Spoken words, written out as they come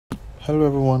Hello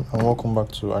everyone and welcome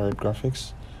back to Arid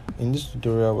Graphics. In this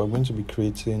tutorial we're going to be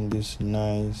creating this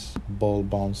nice ball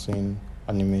bouncing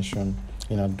animation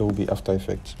in Adobe After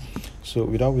Effects. So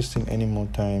without wasting any more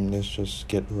time, let's just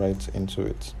get right into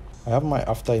it. I have my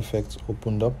After Effects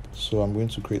opened up, so I'm going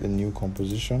to create a new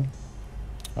composition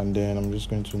and then I'm just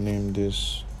going to name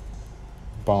this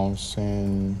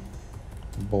bouncing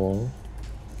ball.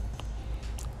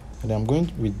 And I'm going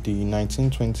with the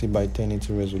 1920 by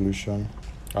 1080 resolution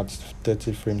at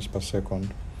 30 frames per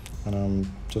second, and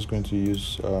I'm just going to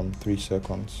use 3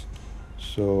 seconds.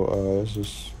 So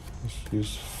let's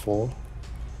use 4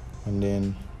 and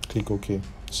then click OK.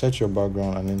 Set your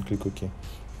background and then click OK.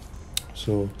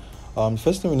 So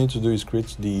first thing we need to do is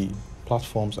create the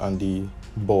platforms and the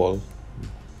ball,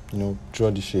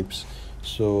 draw the shapes.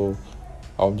 So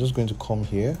I'm just going to come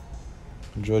here,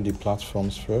 draw the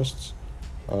platforms first.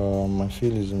 My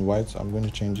fill is in white. I'm going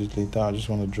to change it later. I just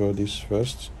want to draw this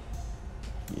first.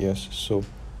 Yes, so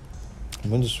I'm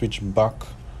going to switch back.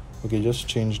 Okay, just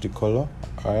change the color.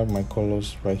 I have my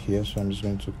colors right here, so I'm just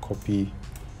going to copy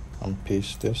and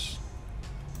paste this.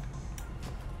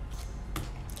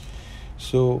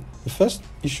 So the first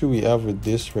issue we have with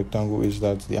this rectangle is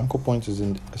that the anchor point is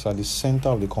at the center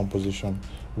of the composition.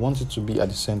 We want it to be at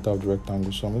the center of the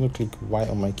rectangle, so I'm going to click Y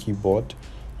on my keyboard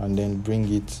and then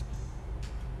bring it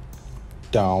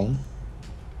down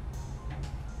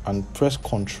and press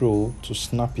Ctrl to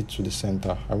snap it to the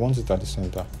center. I want it at the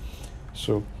center.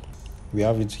 So we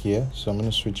have it here, so I'm going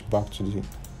to switch back to the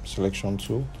selection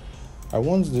tool. I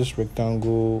want this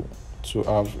rectangle to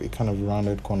have a kind of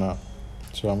rounded corner,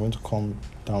 so I'm going to come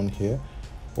down here,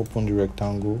 open the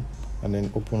rectangle and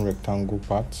then open rectangle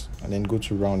part and then go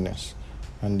to roundness.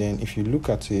 And then if you look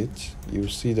at it, you'll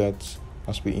see that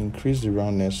as we increase the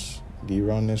roundness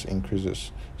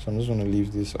increases. So I'm just going to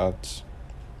leave this at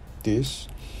this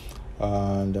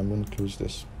and I'm going to close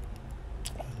this,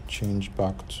 change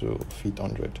back to feet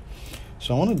 100.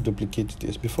 So I want to duplicate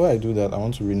this. Before I do that, I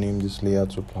want to rename this layer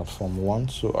to platform 1.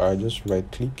 So I just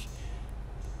right click,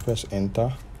 press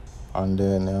enter, and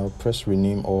then I'll press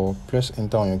rename or press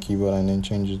enter on your keyboard and then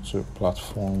change it to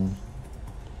platform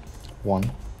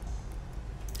 1.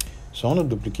 So I want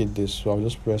to duplicate this, so I'll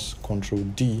just press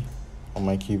Ctrl D on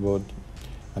my keyboard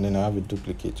and then I have a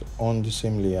duplicate on the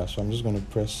same layer. So I'm just going to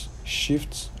press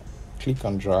shift, click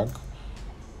and drag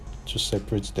to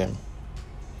separate them.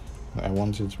 I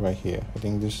want it right here. I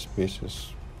think this space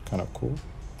is kind of cool.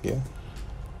 Yeah,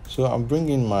 so I'm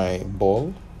bringing my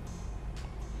ball.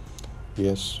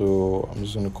 Yes, so I'm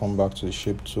just going to come back to the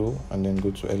shape tool and then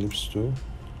go to ellipse tool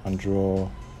and draw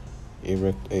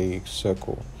a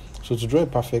circle. So to draw a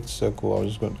perfect circle, I'm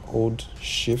just going to hold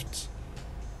shift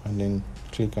and then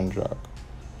click and drag.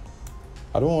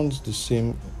 I don't want the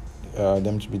same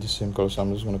them to be the same color, so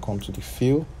I'm just going to come to the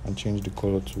fill and change the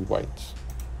color to white.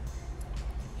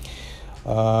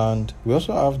 And we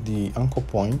also have the anchor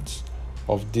point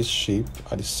of this shape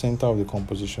at the center of the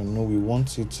composition. No, we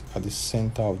want it at the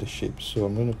center of the shape, so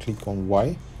I'm going to click on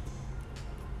Y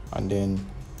and then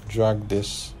drag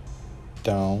this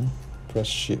down, press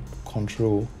shift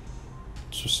Ctrl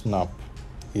to snap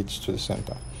it to the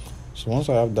center. So once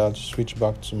I have that, switch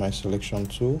back to my selection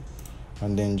tool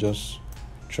and then just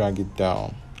drag it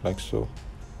down like so.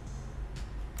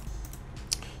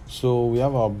 So we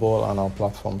have our ball and our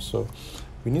platform. So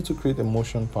we need to create a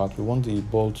motion part. We want the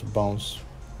ball to bounce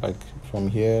like from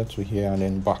here to here and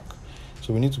then back.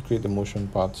 So we need to create the motion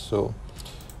part. So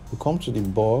we come to the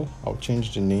ball. I'll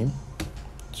change the name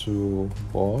to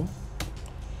ball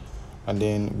and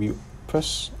then we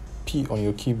press P on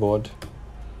your keyboard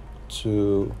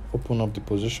to open up the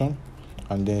position,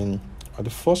 and then at the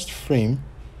first frame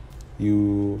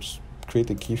you create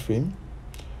a keyframe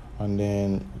and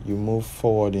then you move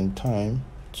forward in time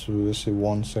to, let's say,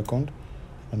 1 second,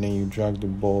 and then you drag the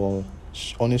ball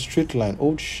on a straight line.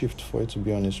 Hold shift for it to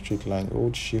be on a straight line.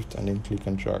 Hold shift and then click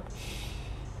and drag.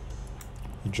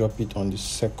 You drop it on the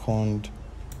second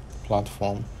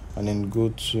platform and then go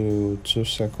to 2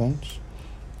 seconds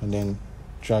and then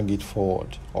drag it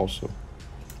forward also.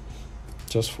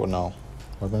 Just for now,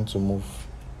 we're going to move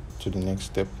to the next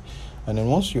step. And then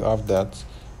once you have that,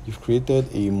 you've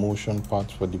created a motion part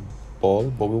for the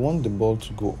ball, but we want the ball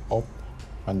to go up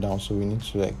and down, so we need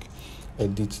to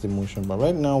edit the motion. But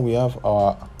right now we have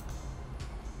our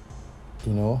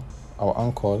our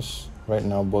anchors right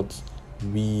now, but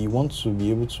we want to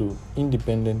be able to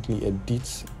independently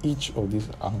edit each of these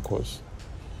anchors,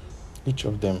 each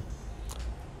of them.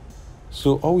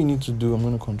 So all we need to do, I'm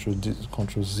going to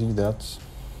Ctrl Z that.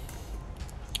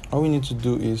 All we need to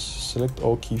do is select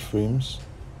all keyframes,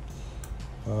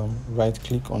 right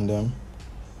click on them,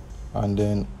 and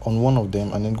then on one of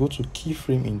them, and then go to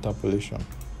keyframe interpolation.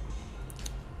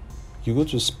 You go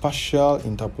to spatial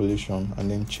interpolation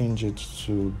and then change it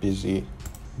to Bezier.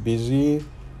 Bezier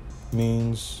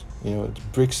means, it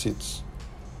breaks it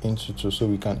into two so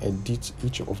we can edit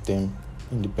each of them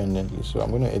independently. So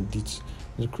I'm going to edit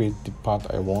to create the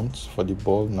part I want for the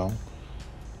ball now.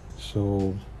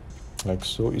 So like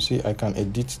so, you see I can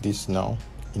edit this now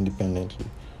independently.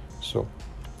 So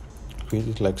create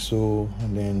it like so,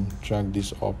 and then drag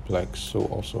this up like so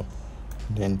also,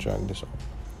 then drag this up.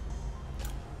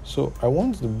 So I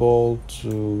want the ball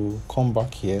to come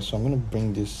back here, so I'm going to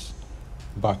bring this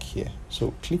back here.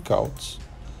 So click out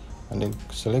and then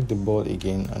select the ball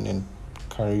again, and then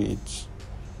carry it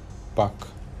back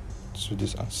to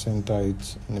this and center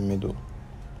it in the middle,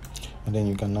 and then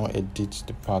you can now edit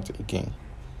the part again.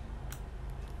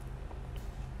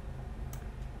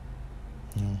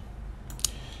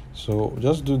 So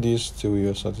just do this till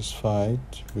you're satisfied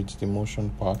with the motion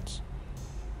part.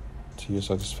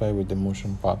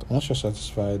 Once you're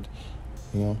satisfied,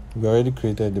 we already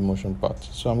created the motion part.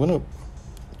 So I'm going to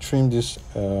trim this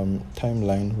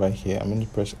timeline right here. I'm going to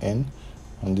press N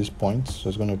on this point, so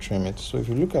it's going to trim it. So if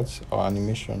you look at our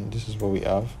animation, this is what we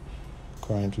have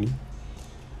currently.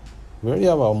 We already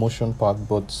have our motion part,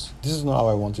 but this is not how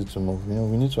I want it to move.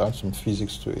 We need to add some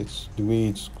physics to it, the way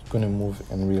it's going to move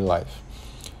in real life.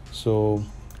 So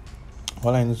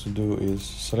all I need to do is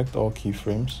select all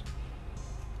keyframes,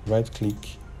 right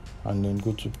click, and then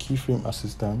go to keyframe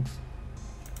assistant,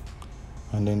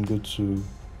 and then go to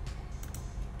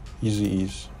easy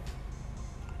ease.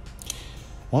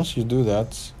 Once you do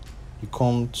that, you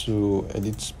come to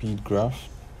edit speed graph,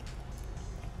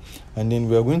 and then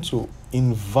we are going to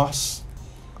inverse.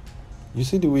 You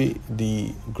see the way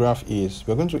the graph is,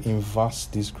 we're going to inverse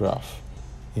this graph.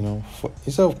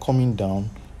 Instead of coming down,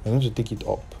 we're going to take it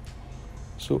up.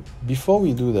 So before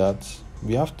we do that,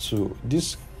 we have to,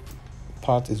 this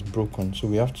part is broken, so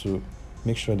we have to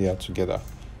make sure they are together.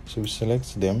 So we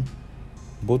select them,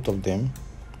 both of them,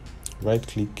 right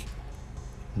click,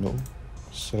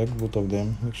 select both of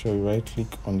them, make sure you right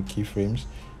click on the keyframes,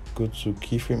 go to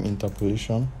keyframe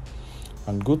interpolation,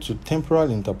 and go to temporal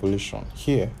interpolation.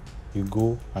 Here you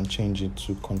go and change it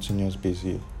to continuous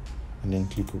Bezier, and then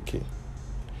click OK.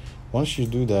 Once you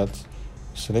do that,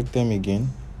 select them again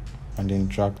and then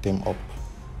drag them up.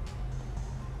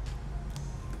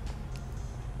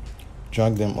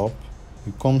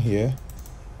 You come here,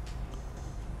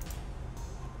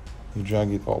 you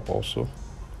drag it up also.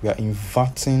 We are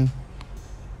inverting.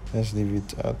 Let's leave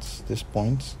it at this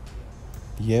point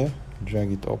here,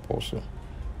 drag it up also.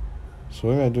 So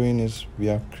what we are doing is we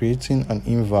are creating an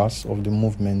inverse of the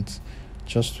movement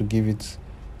just to give it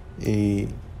a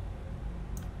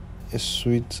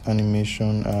sweet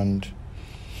animation. And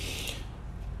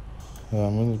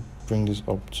I'm going to bring this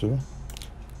up too.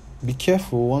 Be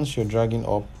careful once you're dragging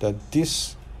up that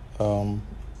this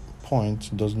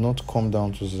point does not come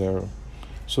down to 0.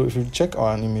 So if you check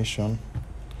our animation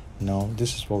now,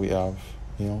 this is what we have.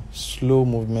 Slow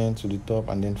movement to the top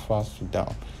and then fast to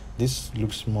down. This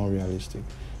looks more realistic.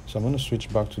 So I'm going to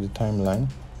switch back to the timeline.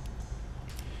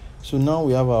 So now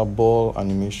we have our ball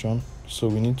animation. So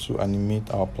we need to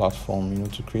animate our platform,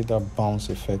 to create that bounce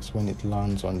effect when it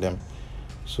lands on them.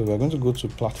 So we're going to go to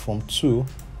platform 2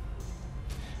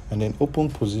 and then open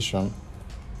position.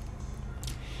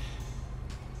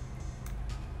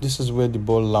 This is where the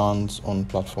ball lands on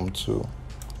platform 2.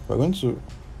 We're going to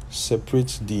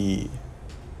separate the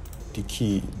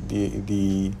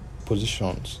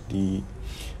positions.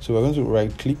 So we're going to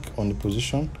right click on the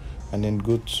position and then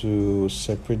go to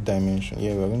separate dimension.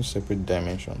 We're going to separate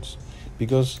dimensions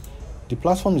because the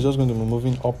platform is just going to be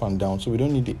moving up and down, so we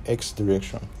don't need the X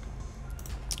direction.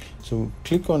 So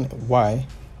click on Y,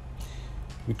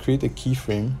 we create a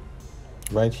keyframe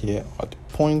right here at the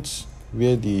point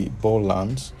where the ball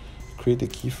lands, create a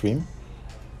keyframe,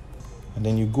 and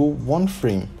then you go one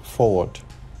frame forward.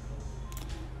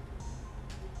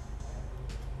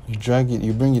 You drag it,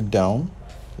 you bring it down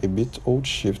a bit, hold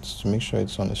shift to make sure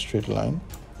it's on a straight line,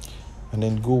 and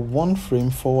then go one frame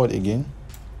forward again,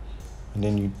 and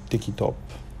then you take it up,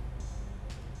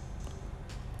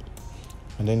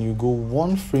 and then you go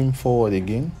one frame forward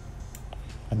again,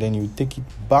 and then you take it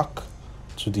back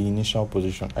to the initial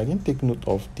position. I didn't take note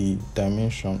of the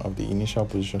dimension of the initial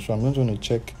position, so I'm not going to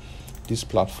check this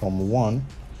platform 1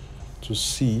 to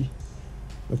see.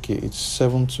 Okay, it's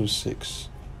 726.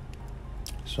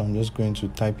 So I'm just going to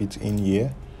type it in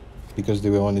here because they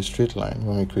were on a straight line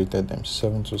when we created them.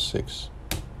 726.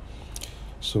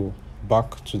 So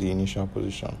back to the initial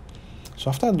position. So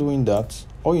after doing that,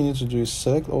 all you need to do is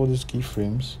select all these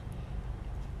keyframes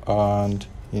and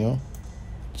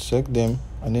select them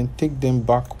and then take them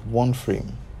back one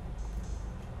frame.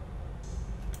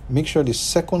 Make sure the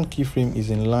second keyframe is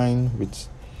in line with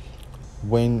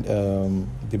when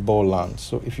the ball lands.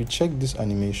 So if you check this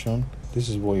animation, this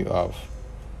is what you have.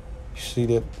 You see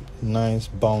that nice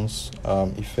bounce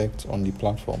effect on the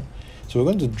platform. So we're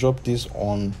going to drop this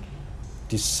on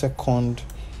the second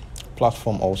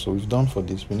platform also. We've done for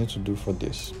this, we need to do for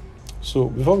this. So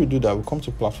before we do that, we'll come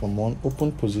to platform 1,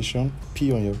 open position,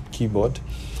 P on your keyboard,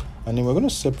 and then we're going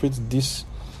to separate this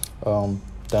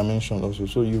dimension also.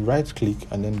 So you right click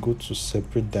and then go to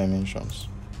separate dimensions.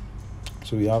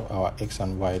 So we have our X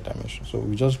and Y dimension. So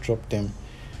we just drop them.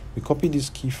 We copy this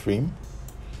keyframe,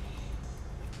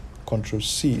 Control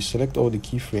C, select all the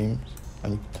keyframes,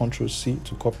 and Control C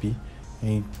to copy,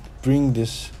 and you bring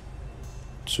this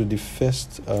to the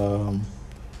first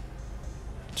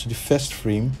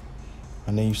frame,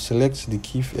 and then you select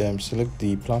the select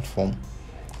the platform,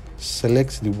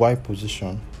 select the Y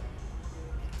position.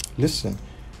 Listen,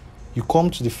 you come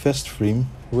to the first frame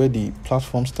where the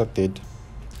platform started,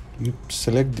 you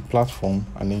select the platform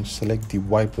and then select the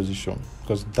Y position,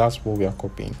 because that's what we are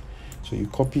copying. So you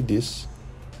copy this,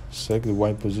 select the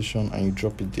Y position, and you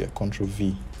drop it there, Control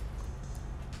V.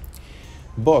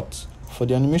 But for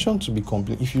the animation to be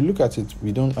complete, if you look at it,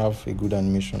 we don't have a good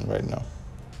animation right now.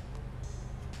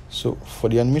 So for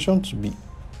the animation to be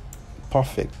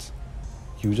perfect,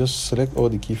 you just select all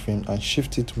the keyframes and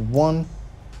shift it one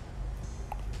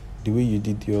the way you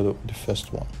did the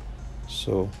first one.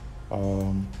 So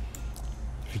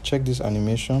if you check this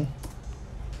animation,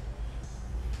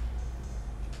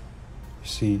 you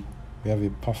see we have a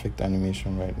perfect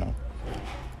animation right now.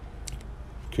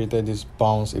 Created this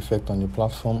bounce effect on the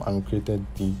platform and created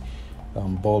the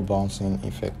ball bouncing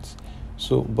effect.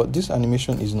 So but this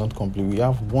animation is not complete. We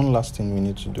have one last thing we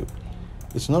need to do.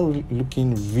 It's not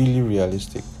looking really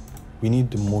realistic. We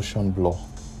need the motion blur.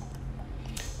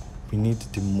 We need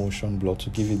the motion blur to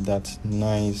give it that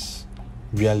nice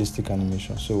realistic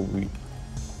animation. So we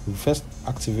first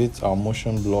activate our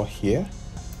motion blur here,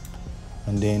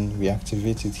 and then we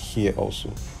activate it here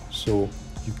also. So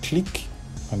you click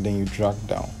and then you drag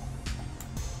down.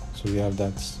 So we have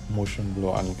that motion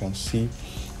blur, and you can see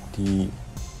the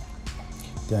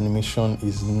animation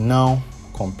is now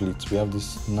complete. We have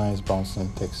this nice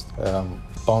bouncing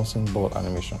bouncing ball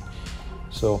animation.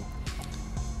 So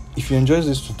if you enjoyed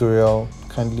this tutorial,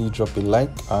 kindly drop a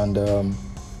like and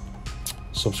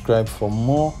subscribe for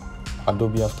more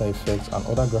Adobe After Effects and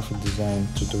other graphic design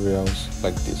tutorials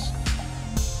like this.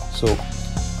 So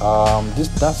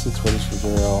that's it for this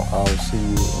tutorial. I'll see you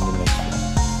in the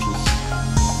next one.